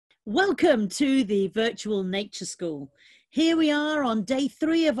Welcome to the virtual nature school. Here we are on day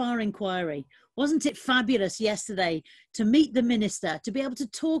 3 of our inquiry. Wasn't it fabulous yesterday to meet the minister, to be able to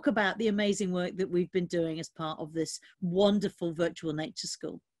talk about the amazing work that we've been doing as part of this wonderful virtual nature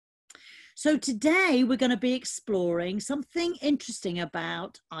school? So today we're going to be exploring something interesting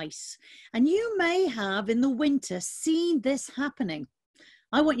about ice. And you may have in the winter seen this happening.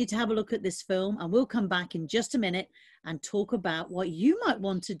 I want you to have a look at this film and we'll come back in just a minute and talk about what you might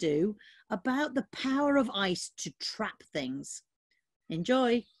want to do about the power of ice to trap things.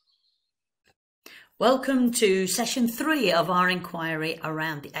 Enjoy. Welcome to session 3 of our inquiry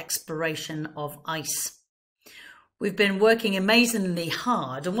around the exploration of ice. We've been working amazingly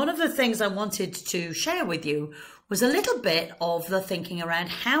hard, and one of the things I wanted to share with you was a little bit of the thinking around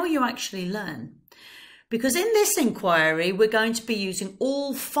how you actually learn. Because in this inquiry, we're going to be using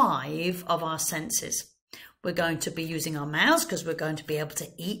all 5 of our senses. We're going to be using our mouths because we're going to be able to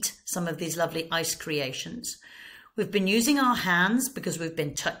eat some of these lovely ice creations. We've been using our hands because we've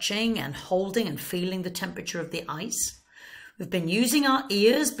been touching and holding and feeling the temperature of the ice. We've been using our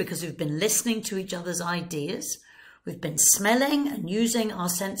ears because we've been listening to each other's ideas. We've been smelling and using our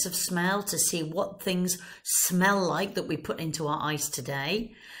sense of smell to see what things smell like that we put into our ice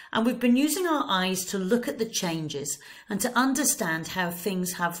today. And we've been using our eyes to look at the changes and to understand how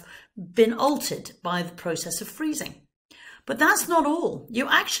things have been altered by the process of freezing. But that's not all. You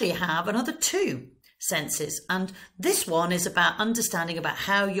actually have another 2 senses, and this one is about understanding about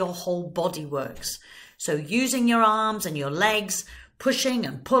how your whole body works. So using your arms and your legs, pushing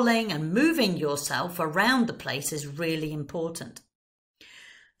and pulling and moving yourself around the place is really important.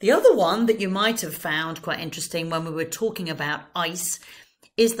 The other one that you might have found quite interesting when we were talking about ice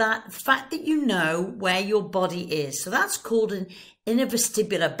is that fact that you know where your body is. So that's called an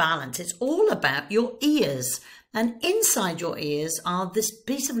intervestibular balance. It's all about your ears, and inside your ears are this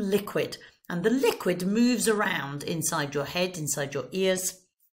piece of liquid, and the liquid moves around inside your head, inside your ears,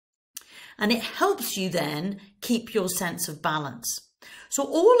 and it helps you then keep your sense of balance. So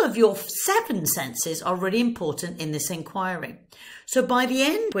all of your 7 senses are really important in this inquiry. So by the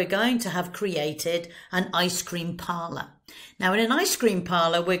end, we're going to have created an ice cream parlour. Now in an ice cream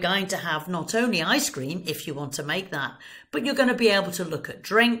parlour, we're going to have not only ice cream, if you want to make that, but you're going to be able to look at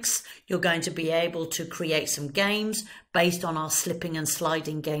drinks. You're going to be able to create some games based on our slipping and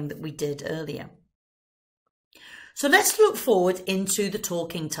sliding game that we did earlier. So let's look forward into the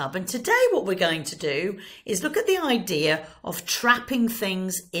talking tub. And today what we're going to do is look at the idea of trapping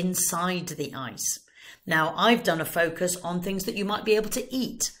things inside the ice. Now, I've done a focus on things that you might be able to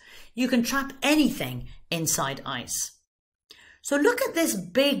eat. You can trap anything inside ice. So look at this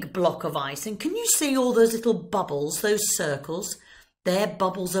big block of ice, and can you see all those little bubbles, those circles? They're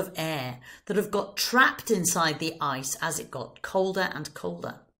bubbles of air that have got trapped inside the ice as it got colder and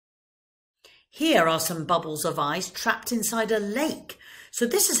colder. Here are some bubbles of ice trapped inside a lake. So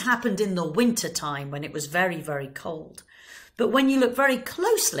this has happened in the winter time when it was very, very cold. But when you look very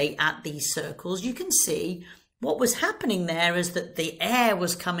closely at these circles, you can see what was happening there is that the air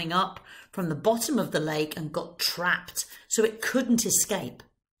was coming up from the bottom of the lake and got trapped, so it couldn't escape.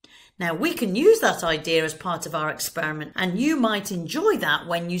 Now we can use that idea as part of our experiment, and you might enjoy that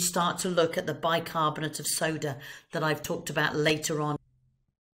when you start to look at the bicarbonate of soda that I've talked about later on.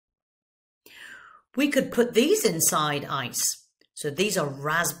 We could put these inside ice. So these are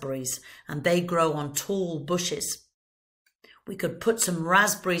raspberries and they grow on tall bushes. We could put some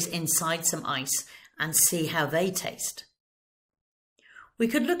raspberries inside some ice and see how they taste. We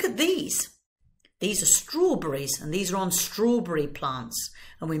could look at these. These are strawberries, and these are on strawberry plants,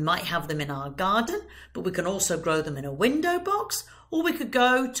 and we might have them in our garden, but we can also grow them in a window box, or we could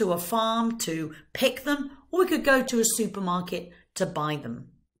go to a farm to pick them, or we could go to a supermarket to buy them.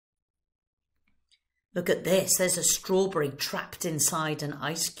 Look at this, there's a strawberry trapped inside an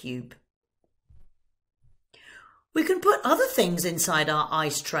ice cube. We can put other things inside our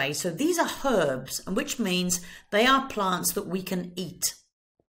ice tray. So these are herbs, and which means they are plants that we can eat.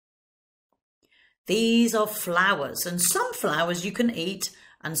 These are flowers, and some flowers you can eat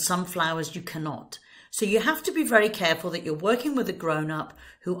and some flowers you cannot. So you have to be very careful that you're working with a grown-up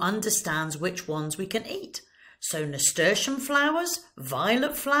who understands which ones we can eat. So nasturtium flowers,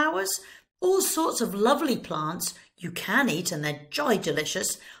 violet flowers, all sorts of lovely plants you can eat, and they're jolly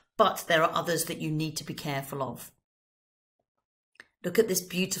delicious, but there are others that you need to be careful of. Look at this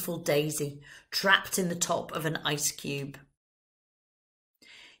beautiful daisy trapped in the top of an ice cube.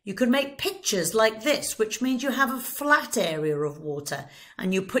 You can make pictures like this, which means you have a flat area of water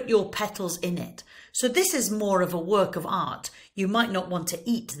and you put your petals in it. So this is more of a work of art. You might not want to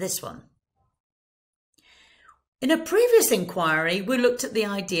eat this one. In a previous inquiry, we looked at the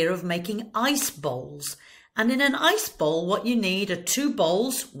idea of making ice bowls. And in an ice bowl, what you need are two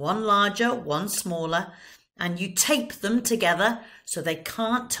bowls, one larger, one smaller, and you tape them together so they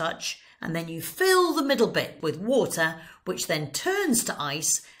can't touch. And then you fill the middle bit with water, which then turns to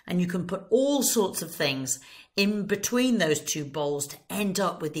ice, and you can put all sorts of things in between those two bowls to end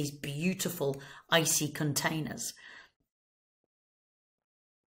up with these beautiful icy containers.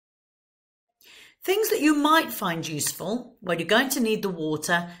 Things that you might find useful, well, you're going to need the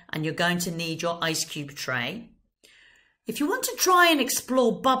water and you're going to need your ice cube tray. If you want to try and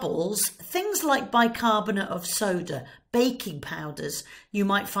explore bubbles, things like bicarbonate of soda, baking powders you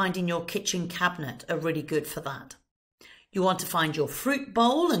might find in your kitchen cabinet are really good for that. You want to find your fruit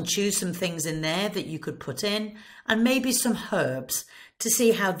bowl and choose some things in there that you could put in, and maybe some herbs to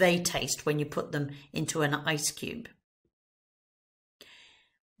see how they taste when you put them into an ice cube.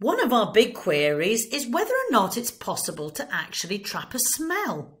 One of our big queries is whether or not it's possible to actually trap a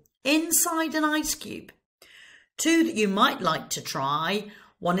smell inside an ice cube. Two that you might like to try,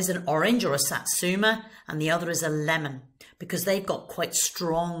 one is an orange or a satsuma and the other is a lemon, because they've got quite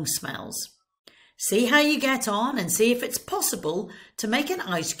strong smells. See how you get on and see if it's possible to make an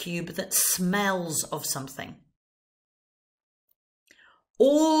ice cube that smells of something.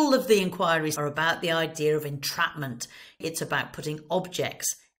 All of the inquiries are about the idea of entrapment. It's about putting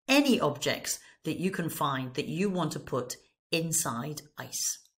objects, any objects that you can find that you want to put inside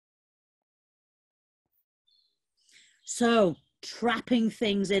ice. So, trapping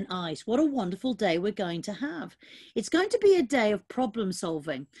things in ice. What a wonderful day we're going to have. It's going to be a day of problem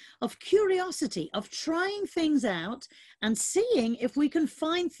solving, of curiosity, of trying things out and seeing if we can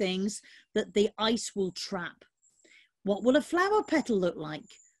find things that the ice will trap. What will a flower petal look like?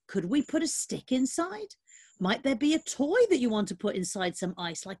 Could we put a stick inside? Might there be a toy that you want to put inside some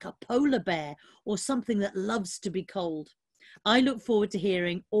ice, like a polar bear or something that loves to be cold? I look forward to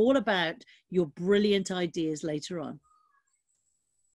hearing all about your brilliant ideas later on.